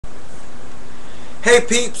Hey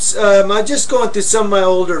peeps, I'm just going through some of my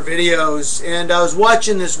older videos, and I was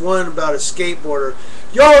watching this one about a skateboarder.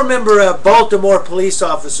 Y'all remember a Baltimore police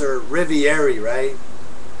officer, Rivieri, right?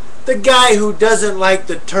 The guy who doesn't like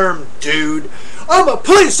the term dude. I'm a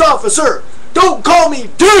police officer! Don't call me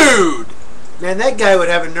dude! Man, that guy would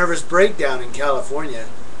have a nervous breakdown in California.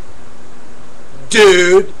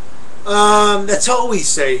 Dude. That's all we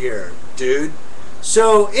say here, dude.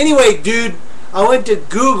 So anyway, dude, I went to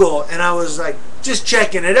Google and I was like, just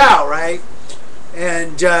checking it out, right?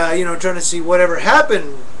 And you know, trying to see whatever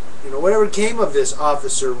happened, you know, whatever came of this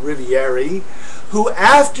officer Rivieri, who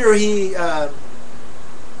after he kind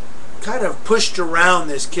of pushed around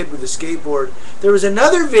this kid with a skateboard, there was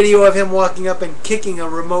another video of him walking up and kicking a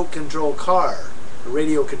remote control car, a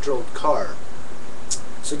radio controlled car.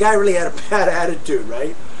 So the guy really had a bad attitude,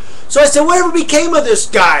 right? So I said, whatever became of this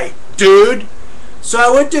guy, dude? So I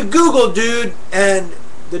went to Google, dude, and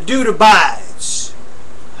the dude abides.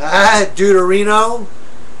 Duderino.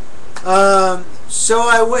 So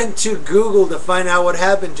I went to Google to find out what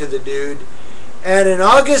happened to the dude. And in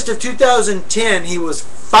August of 2010, he was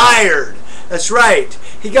fired. That's right.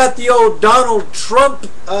 He got the old Donald Trump,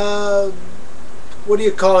 what do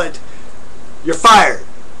you call it? You're fired.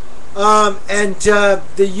 And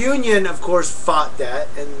the union, of course, fought that,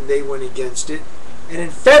 and they went against it. And in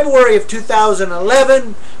February of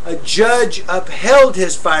 2011, a judge upheld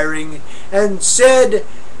his firing and said,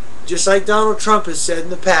 just like Donald Trump has said in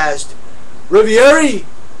the past, Rivieri,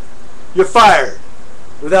 you're fired.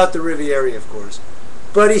 Without the Rivieri, of course.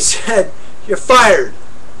 But he said, you're fired,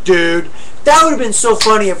 dude. That would have been so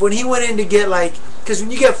funny if when he went in to get, like, because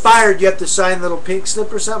when you get fired, you have to sign a little pink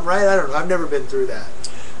slip or something, right? I don't know. I've never been through that.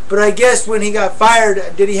 But I guess when he got fired,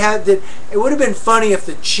 it would have been funny if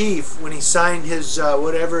the chief, when he signed his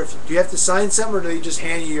whatever, do you have to sign something, or do they just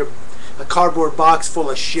hand you a cardboard box full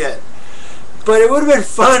of shit? But it would have been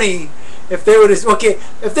funny if they would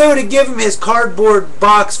have given him his cardboard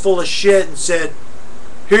box full of shit and said,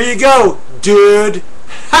 here you go, dude.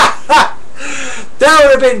 Ha ha! That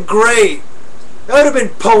would have been great. That would have been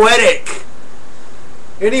poetic.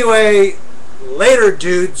 Anyway, later,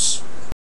 dudes.